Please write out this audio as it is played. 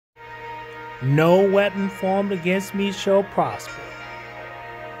No weapon formed against me shall prosper.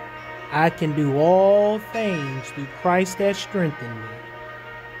 I can do all things through Christ that strengthened me.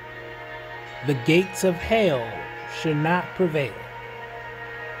 The gates of hell shall not prevail.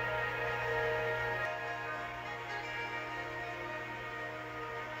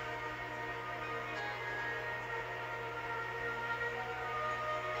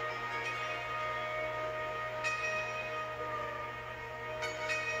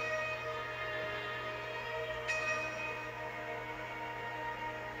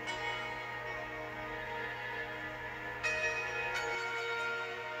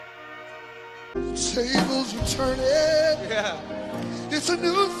 Tables are turning. Yeah. It's a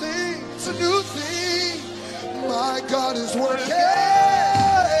new thing. It's a new thing. My God is working.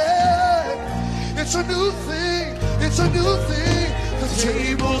 It's a new thing. It's a new thing. The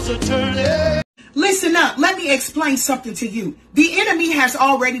tables are turning. Listen up. Let me explain something to you. The enemy has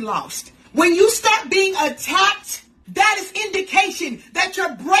already lost. When you start being attacked, that is indication that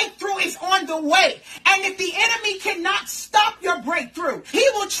your breakthrough is on the way. And if the enemy cannot stop your breakthrough, he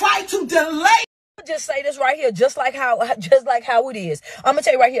will try to delay. Just say this right here, just like how it is. I'm gonna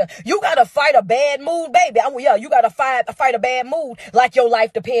tell you right here, you gotta fight a bad mood, baby. You gotta fight a bad mood like your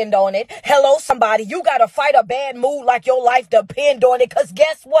life depend on it. Hello, somebody, you gotta fight a bad mood like your life depend on it. Cause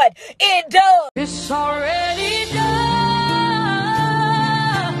guess what? It does. It's already done.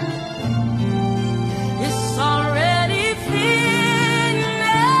 It's already finished.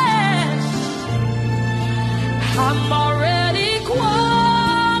 I'm already qualified.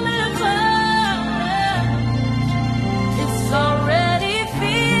 Already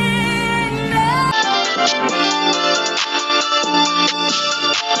finished.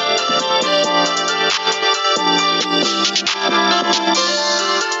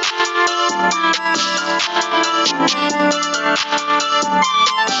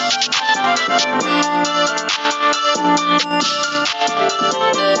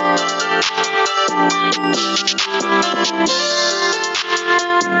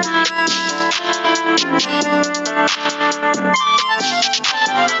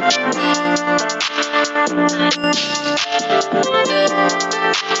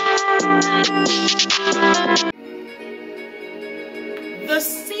 The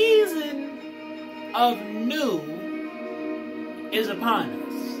season of new is upon us.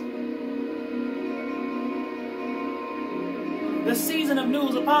 The season of new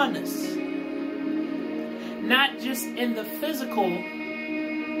is upon us. Not just in the physical,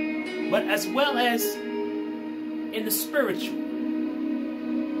 but as well as in the spiritual.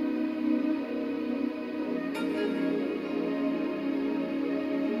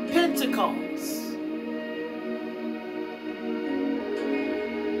 Pentecost.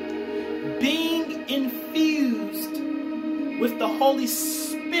 Being infused with the Holy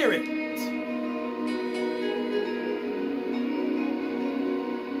Spirit.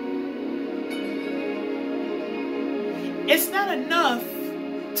 It's not enough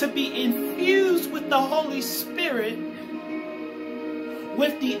to be infused with the Holy Spirit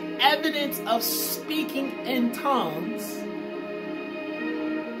with the evidence of speaking in tongues,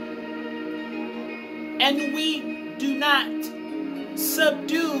 and we do not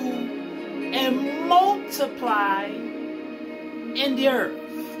subdue and multiply in the earth.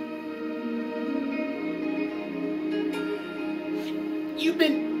 You've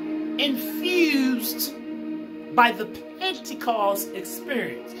been infused by the Pentecost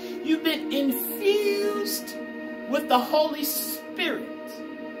experience. You've been infused with the Holy Spirit.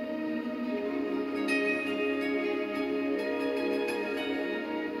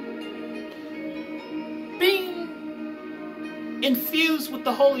 Being infused with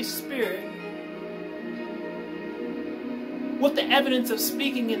the Holy Spirit with the evidence of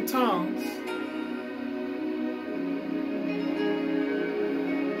speaking in tongues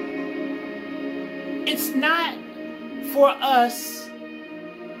it's not for us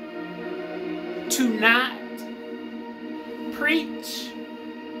to not preach,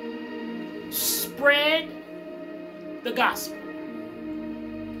 spread the gospel.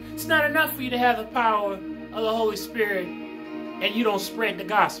 It's not enough for you to have the power of the Holy Spirit and you don't spread the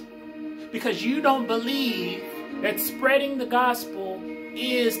gospel, because you don't believe that spreading the gospel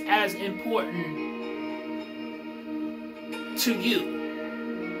is as important to you.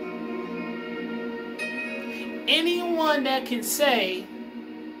 Anyone that can say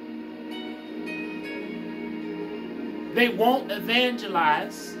they won't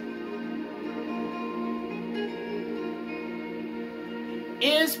evangelize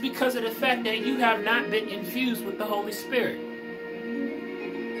is because of the fact that you have not been infused with the Holy Spirit.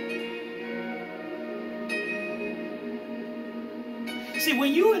 See, See,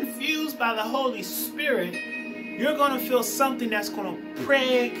 when you're infused by the Holy Spirit, you're going to feel something that's going to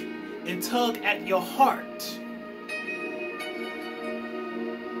preg and tug at your heart.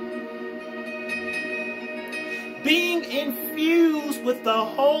 Being infused with the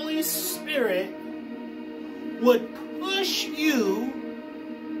Holy Spirit would push you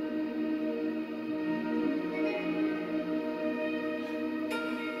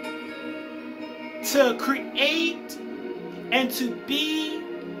to create and to be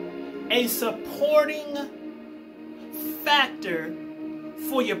a supporting factor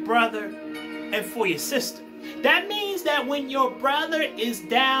for your brother and for your sister. That means that when your brother is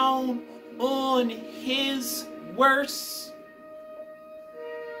down on his worst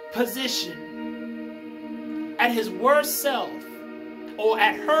position, at his worst self, or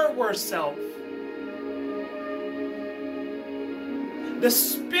at her worst self, the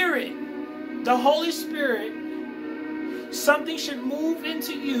Spirit, the Holy Spirit, something should move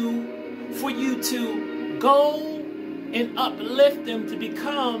into you for you to go and uplift them to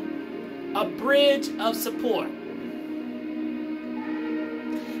become a bridge of support.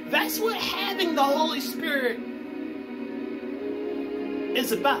 That's what having the Holy Spirit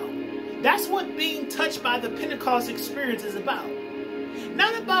is about. That's what being touched by the Pentecost experience is about.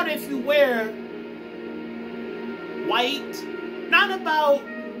 Not about if you wear white, not about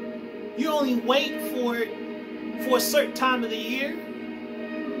you only wait for it for a certain time of the year.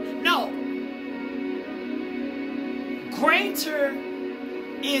 No. Greater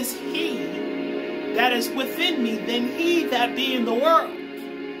is he that is within me than he that be in the world.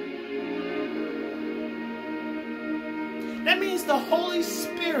 That means the Holy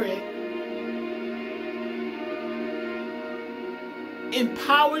Spirit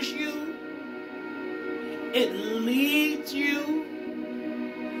empowers you. It leads you.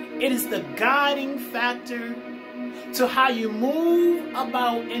 It is the guiding factor to how you move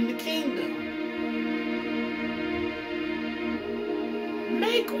about in the kingdom.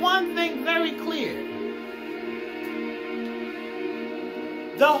 Make one thing very clear.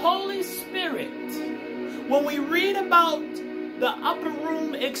 The Holy Spirit, when we read about the upper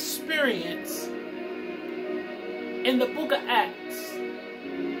room experience in the book of Acts,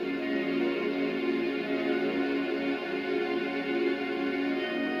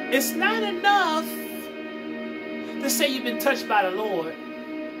 it's not enough to say you've been touched by the Lord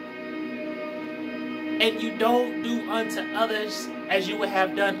and you don't do unto others as you would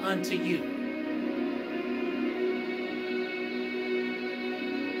have done unto you.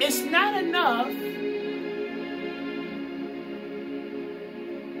 It's not enough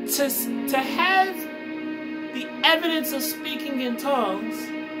to have the evidence of speaking in tongues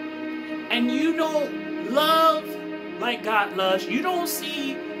and you don't love like God loves. You don't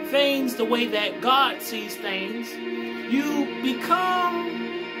see things the way that God sees things. You become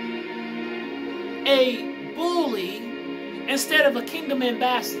a bully instead of a kingdom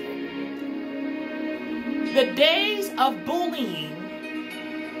ambassador. The days of bullying,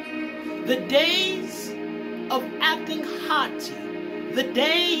 the days of acting haughty, the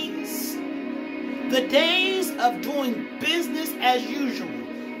days of doing business as usual,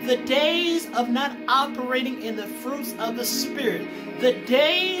 the days of not operating in the fruits of the Spirit, the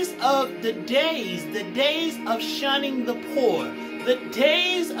days of shunning the poor, the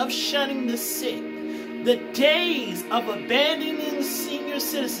days of shunning the sick, the days of abandoning senior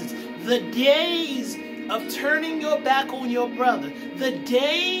citizens, the days of turning your back on your brother, the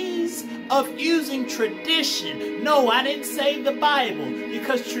days of using tradition. No, I didn't say the Bible,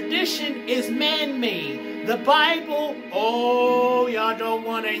 because tradition is man-made. The Bible, oh, y'all don't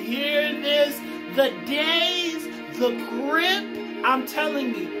want to hear this. The days, the grip, I'm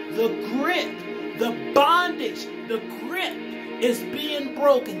telling you, the grip, the bondage, the grip is being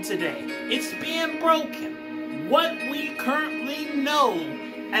broken today. It's being broken. What we currently know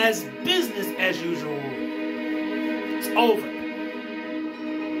as business as usual, it's over.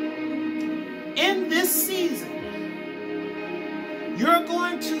 In this season, you're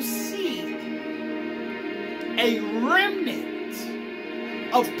going to see a remnant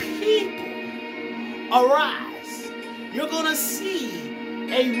of people arise. You're going to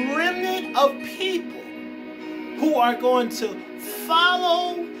see a remnant of people who are going to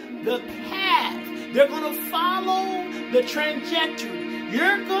follow the path. They're going to follow the trajectory.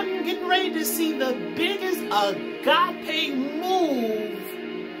 You're going to get ready to see the biggest agape move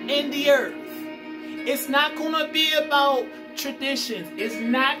in the earth. It's not going to be about traditions. It's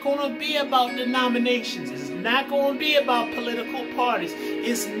not going to be about denominations. It's not going to be about political parties.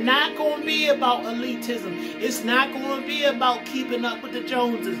 It's not going to be about elitism. It's not going to be about keeping up with the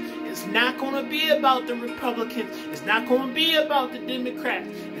Joneses. It's not going to be about the Republicans. It's not going to be about the Democrats.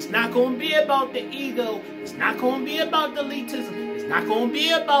 It's not going to be about the ego. It's not going to be about the elitism. It's not going to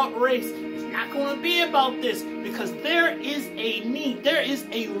be about race. It's not going to be about this, because there is a need. There is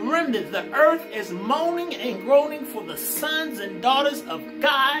a remnant. The earth is moaning and groaning for the sons and daughters of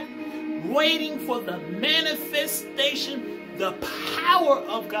God, waiting for the manifestation, the power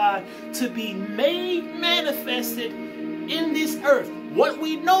of God to be made manifested in this earth. What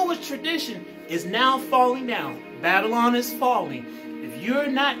we know as tradition is now falling down. Babylon is falling. If you're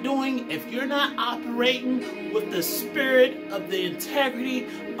not operating with the spirit of the integrity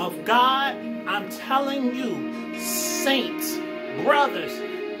of God, I'm telling you, saints, brothers,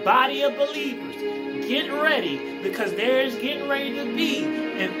 body of believers, get ready, because there is getting ready to be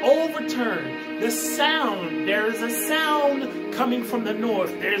an overturn. The sound, there is a sound coming from the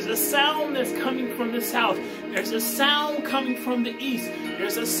north. There's a sound that's coming from the south. There's a sound coming from the east.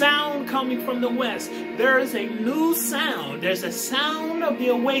 There's a sound coming from the west. There is a new sound. There's a sound of the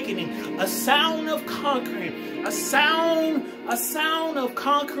awakening, a sound of conquering, a sound of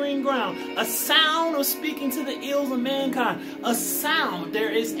conquering ground, a sound of speaking to the ills of mankind, a sound.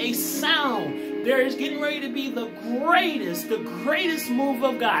 There is a sound. There is getting ready to be the greatest move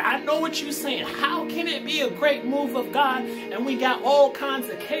of God. I know what you're saying. How can it be a great move of God and we got all kinds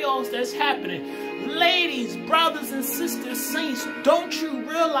of chaos that's happening? Ladies, brothers and sisters, saints, don't you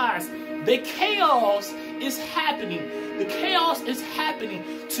realize the chaos is happening? The chaos is happening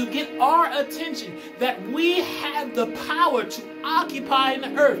to get our attention, that we have the power to occupy in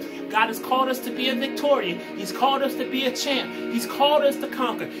the earth. God has called us to be a victorian. He's called us to be a champ. He's called us to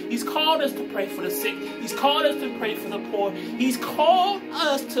conquer. He's called us to pray for the sick. He's called us to pray for the poor. He's called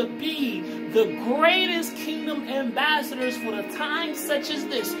us to be the greatest kingdom ambassadors for the time such as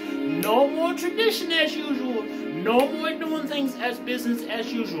this. No more tradition as usual. No more doing things as business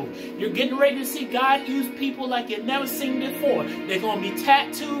as usual. You're getting ready to see God use people like you've never seen before. They're going to be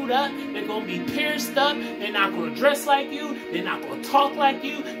tattooed up. They're going to be pierced up. They're not going to dress like you. They're not going to talk like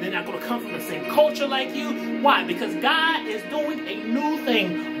you. They're not going to come from the same culture like you. Why? Because God is doing a new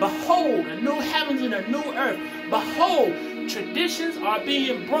thing. Behold, a new heavens and a new earth. Behold, traditions are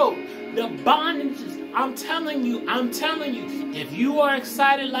being broke. The bondages. I'm telling you, if you are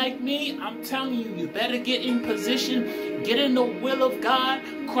excited like me, I'm telling you, you better get in position, get in the will of God,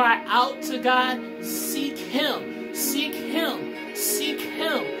 cry out to God, seek Him, seek Him, seek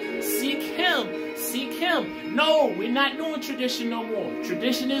Him, seek Him, seek Him. No, we're not doing tradition no more.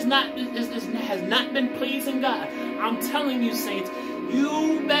 Tradition has not been pleasing God. I'm telling you, saints,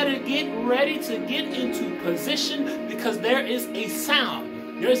 you better get ready to get into position, because there is a sound.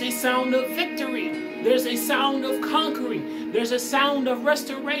 There's a sound of victory. There's a sound of conquering. There's a sound of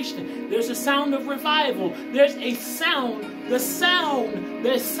restoration. There's a sound of revival. There's a sound. The sound.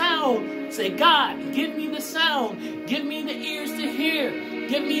 Say, God, give me the sound. Give me the ears to hear.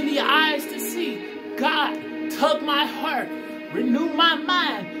 Give me the eyes to see. God, tug my heart. Renew my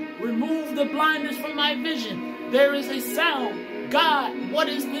mind. Remove the blindness from my vision. There is a sound. God, what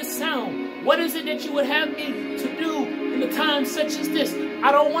is this sound? What is it that you would have me to do in a time such as this?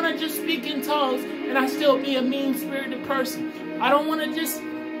 I don't want to just speak in tongues and I still be a mean-spirited person. I don't want to just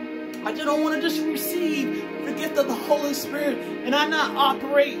receive the gift of the Holy Spirit and I not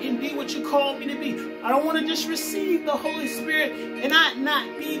operate and be what you called me to be. I don't want to just receive the Holy Spirit and I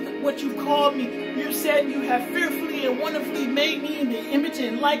not be what you've called me. You said you have fearfully and wonderfully made me in the image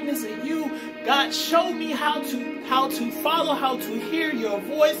and likeness of you. God, show me how to follow, how to hear your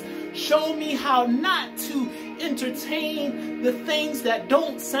voice. Show me how not to entertain the things that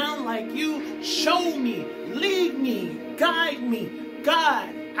don't sound like you. Show me, lead me, guide me. God,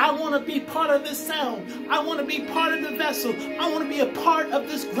 I want to be part of this sound. I want to be part of the vessel. I want to be a part of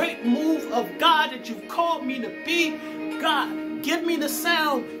this great move of God that you've called me to be. God, give me the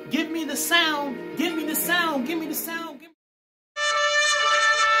sound. Give me the sound. Give me the sound. Give me the sound.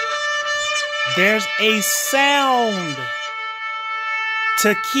 There's a sound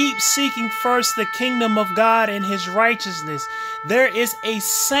to keep seeking first the kingdom of God and His righteousness. There is a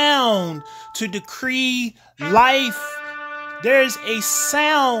sound to decree life. There is a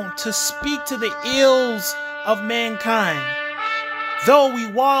sound to speak to the ills of mankind. Though we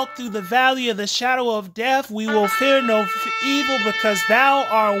walk through the valley of the shadow of death, we will fear no evil, because Thou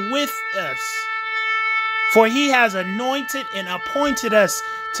art with us. For He has anointed and appointed us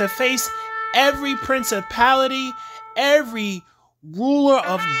to face every principality, every ruler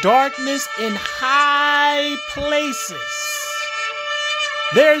of darkness in high places.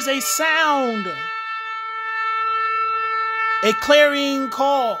 There's a sound, a clarion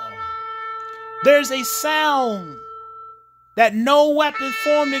call. There's a sound that no weapon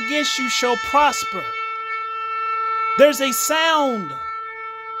formed against you shall prosper. There's a sound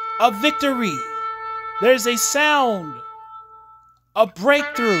of victory. There's a sound of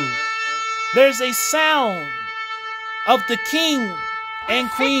breakthrough. There's a sound of the King and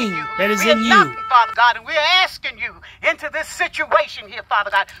Queen that is in you. Father God, and we're asking you into this situation here, Father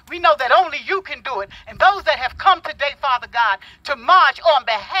God. We know that only you can do it. And those that have come today, Father God, to march on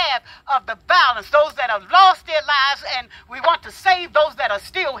behalf of the violence, those that have lost their lives, and we want to save those that are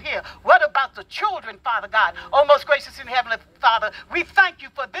still here. What about the children, Father God? Oh, most gracious and heavenly Father, we thank you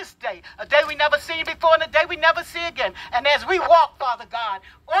for this day, a day we never seen before and a day we never see again. And as we walk, Father God,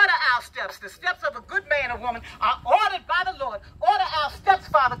 order our steps. The steps of a good man or woman are ordered by the Lord. Order our steps,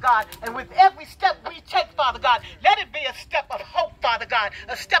 Father God, and with every step we take, Father God, let it be a step of hope, Father God,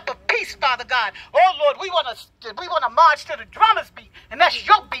 a step of peace, Father God. Oh, Lord, we want to march to the drummer's beat, and that's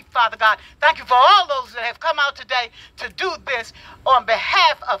your beat, Father God. Thank you for all those that have come out today to do this on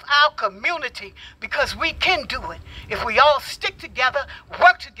behalf of our community, because we can do it if we all stick together,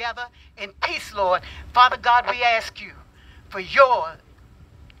 work together in peace, Lord. Father God, we ask you for your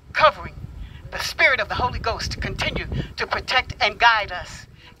covering, the Spirit of the Holy Ghost to continue to protect and guide us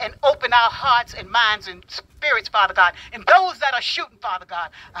and open our hearts and minds and spirits, Father God. And those that are shooting, Father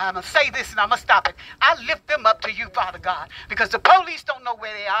God, I'm going to say this and I'm going to stop it. I lift them up to you, Father God, because the police don't know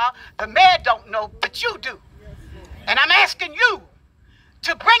where they are. The mayor don't know, but you do. And I'm asking you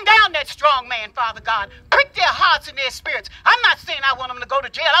to bring down that strong man, Father God. Prick their hearts and their spirits. I'm not saying I want them to go to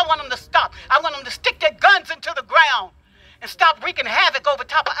jail. I want them to stop. I want them to stick their guns into the ground and stop wreaking havoc over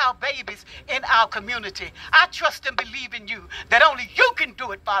top of our babies in our community. I trust and believe in you, that only you can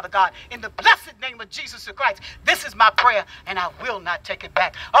do it, Father God. In the blessed name of Jesus Christ, this is my prayer, and I will not take it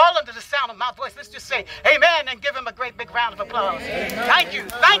back. All under the sound of my voice, let's just say amen and give him a great big round of applause. Amen. Thank you,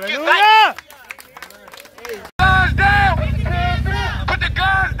 thank you, thank you. Guns down! Put the guns down! Put the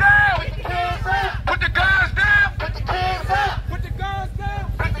guns down! Put the guns down! Put the guns down! Put the guns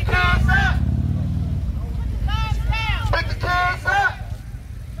down! Put the guns up!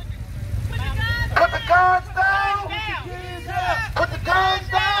 Put the guns down! Put the guns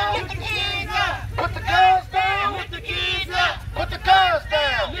down! Put the guns down! Put the kids up! Put the guns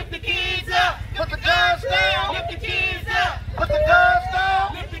down! Lift the kids up! Put the guns down! Lift the kids up! Put the guns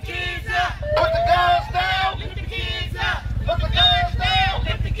down! Lift the kids up! Put the guns down! Lift the kids up! Put the guns down!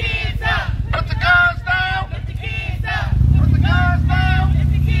 Lift the kids up! Put the guns down! Lift the kids up! Put the guns down!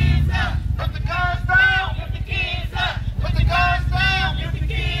 Lift the kids up! Put the guns down! Lift the kids up! Put the guns down! Lift the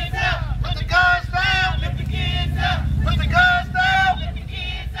kids up! Put the guns down! Lift the kids up! Put the guns down! Lift the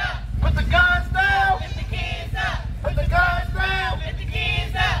kids up! Put the guns down! Lift the kids up! Put the guns down! Lift the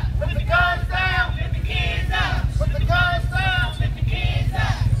kids up! Put the guns down! Lift the kids up!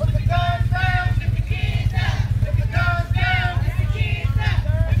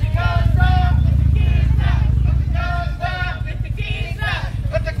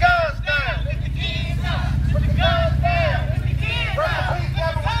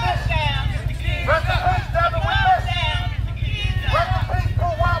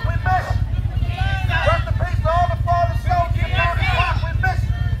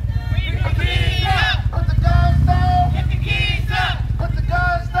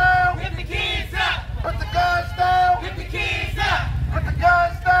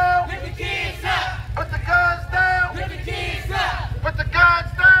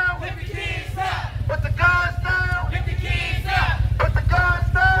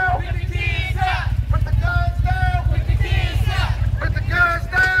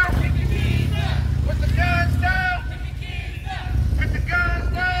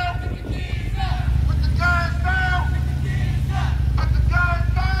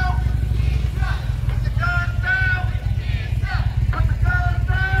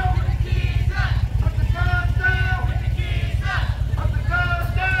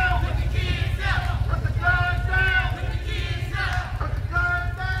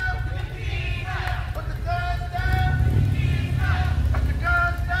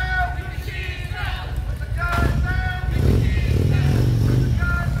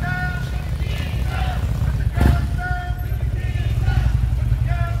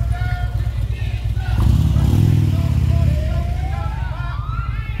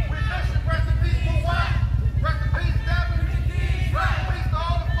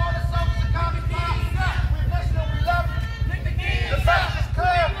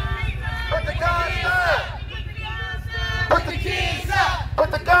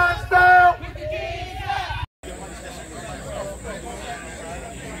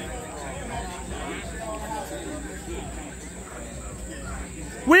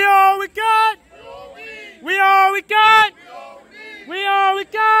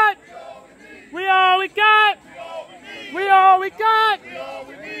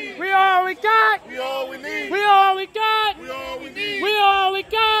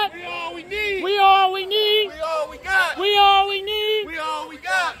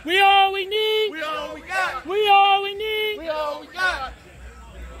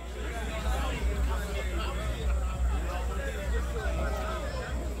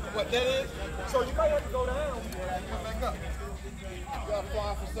 That is? So you might have to go down. Come back up. You got to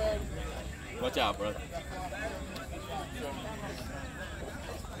fly for Saturday. Watch out, brother.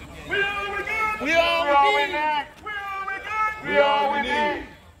 We all we got. We all we need. We all we need.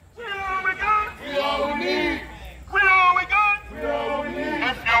 We all we got. We all we need. We all we got. We all we need.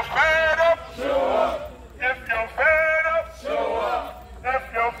 If you're fed up, show up. If you're fed up, show up. If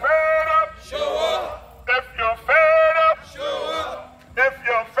you're fed up, show up. If you're fed up, show up. If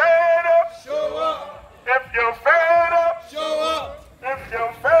you're fed up, show up. If you're fed up, show up. If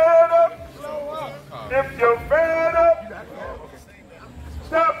you're fed up, show up. If you're fed up,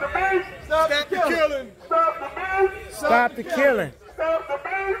 stop the beat. Stop the killing. Stop the beat. Stop the killing. Stop the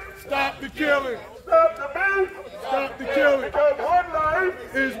beat. Stop the killing. Stop the beat. Stop the killing. Because one life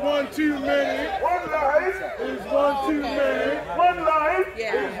is one too many. One life is one too many. One life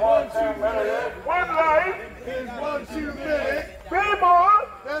is one too many. One life is one too many. Be more.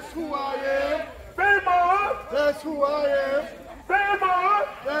 That's who I am. Be more. That's who I am. Be more.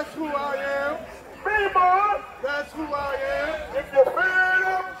 That's who I am. Be more. That's who I am. If you're fed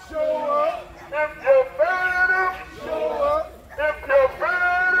up, show up. If you're fed up, show up. If you're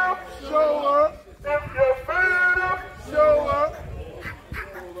fed up, show up. If you're fed up, show up.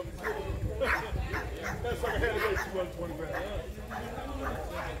 That's like a head of 220 grand.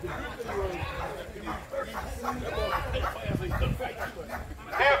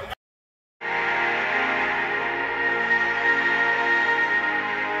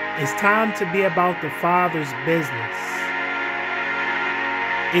 It's time to be about the Father's business.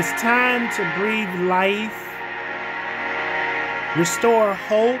 It's time to breathe life, restore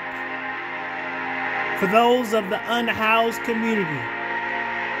hope for those of the unhoused community.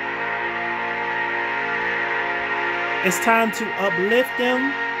 It's time to uplift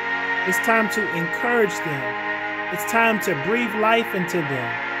them. It's time to encourage them. It's time to breathe life into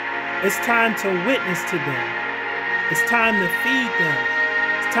them. It's time to witness to them. It's time to feed them.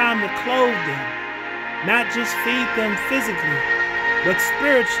 It's time to clothe them. Not just feed them physically, but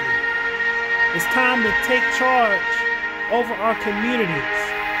spiritually. It's time to take charge over our communities.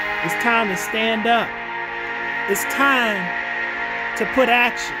 It's time to stand up. It's time to put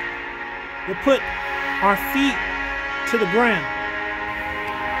action, to put our feet to the ground.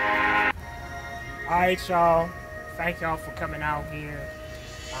 All right, y'all. Thank y'all for coming out here.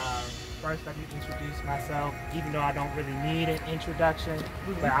 First, let me introduce myself, even though I don't really need an introduction,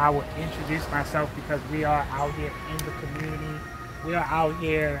 but I will introduce myself because we are out here in the community. We are out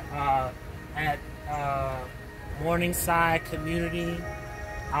here at Morningside Community,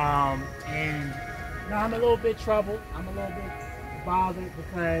 and you know, I'm a little bit troubled. I'm a little bit bothered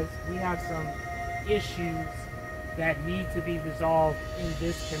because we have some issues that need to be resolved in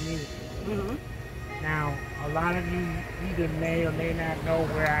this community. Now, a lot of you either may or may not know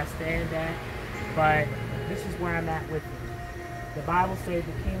where I stand at, but this is where I'm at with it. The Bible says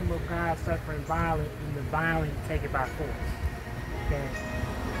the kingdom of God suffering violent, and the violent take it by force. Okay?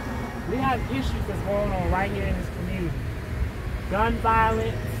 We have issues that's going on right here in this community. Gun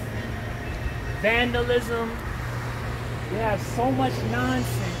violence, vandalism. We have so much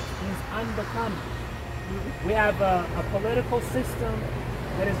nonsense that's unbecoming. We have a political system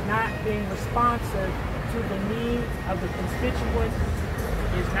that is not being responsive to the needs of the constituents,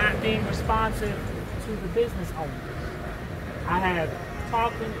 is not being responsive to the business owners. I have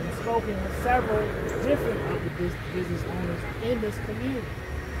talked and spoken with several different of the business owners in this community,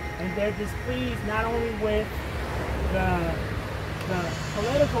 and they're displeased not only with the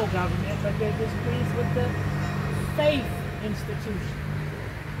political government, but they're displeased with the faith institution.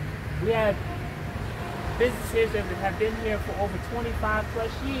 We have businesses that have been here for over 25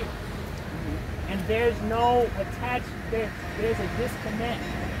 plus years. And there's no attachment, there's a disconnect.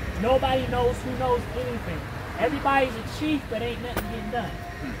 Nobody knows who knows anything. Everybody's a chief, but ain't nothing getting done.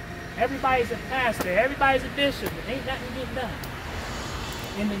 Everybody's a pastor, everybody's a bishop, but ain't nothing getting done.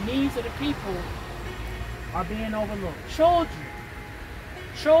 And the needs of the people are being overlooked. Children,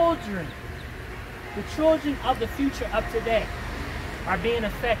 the children of the future of today are being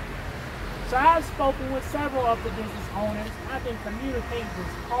affected. So I've spoken with several of the business owners. I've been communicating,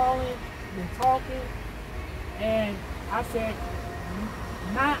 just calling, been talking, and I said,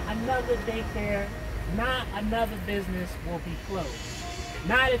 not another daycare, not another business will be closed.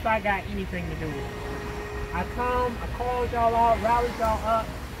 Not if I got anything to do with it. I called y'all out, rallied y'all up,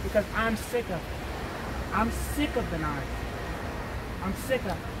 because I'm sick of it. I'm sick of the nonsense. I'm sick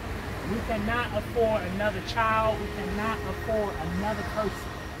of it. We cannot afford another child. We cannot afford another person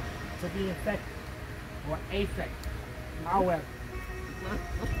to be infected or affected. However,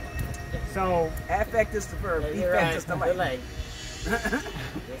 so affect is the verb, effect is the light.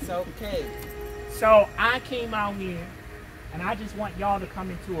 It's okay. So I came out here, and I just want y'all to come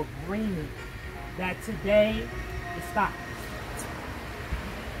into agreement that today it stops.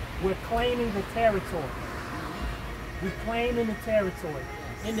 We're claiming the territory. We're claiming the territory.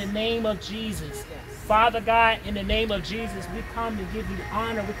 In the name of Jesus. Father God, in the name of Jesus, we come to give you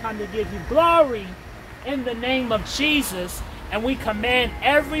honor. We come to give you glory in the name of Jesus. And we command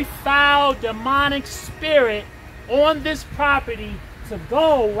every foul demonic spirit on this property to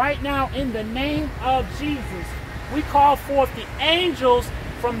go right now in the name of Jesus. We call forth the angels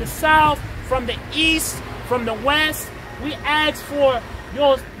from the south, from the east, from the west. We ask for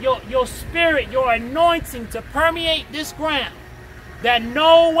your spirit, your anointing to permeate this ground, that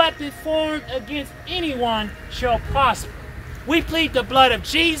no weapon formed against anyone shall prosper. We plead the blood of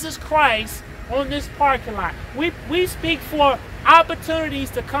Jesus Christ on this parking lot. We speak for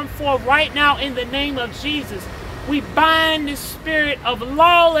opportunities to come forth right now in the name of Jesus. We bind the spirit of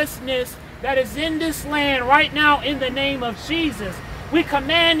lawlessness that is in this land right now in the name of Jesus. We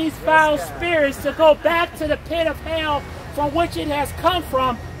command these foul spirits to go back to the pit of hell from which it has come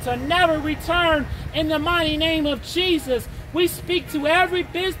from, to never return in the mighty name of Jesus. We speak to every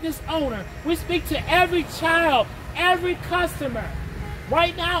business owner. We speak to every child, every customer.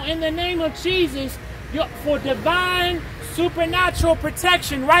 Right now, in the name of Jesus, for divine supernatural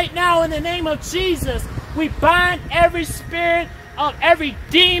protection, right now, in the name of Jesus, we bind every spirit of every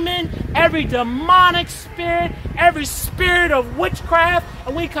demon, every demonic spirit, every spirit of witchcraft,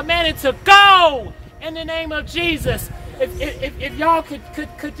 and we command it to go in the name of Jesus. If y'all could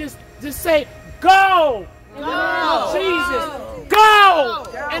just say, go in the name of Jesus. Go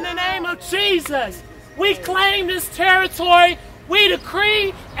in the name of Jesus. We claim this territory. We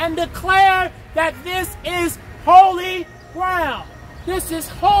decree and declare that this is holy ground. This is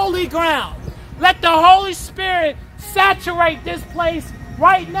holy ground. Let the Holy Spirit saturate this place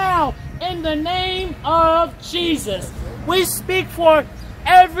right now in the name of Jesus. We speak for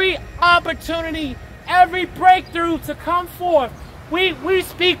every opportunity, every breakthrough to come forth. We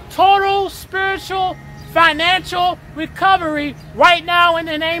speak total spiritual, financial recovery right now in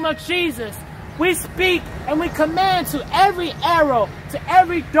the name of Jesus. We speak and we command to every arrow, to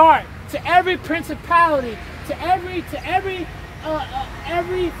every dart, to every principality, to every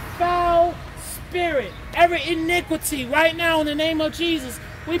foul spirit, every iniquity right now in the name of Jesus.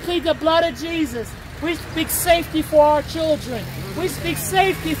 We plead the blood of Jesus. We speak safety for our children. We speak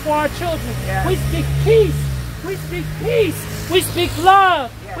safety for our children. Yes. We speak peace. We speak peace. We speak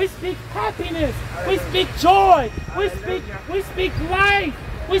love. Yes. We speak happiness. We speak joy. We speak life.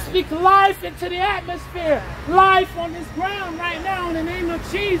 We speak life into the atmosphere. Life on this ground right now in the name of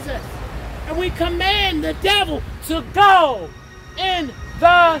Jesus. And we command the devil to go in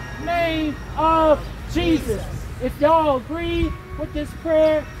the name of Jesus. If y'all agree with this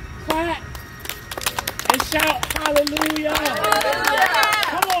prayer, clap and shout hallelujah. Hallelujah.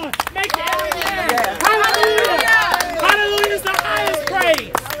 Come on, make it amen. Hallelujah.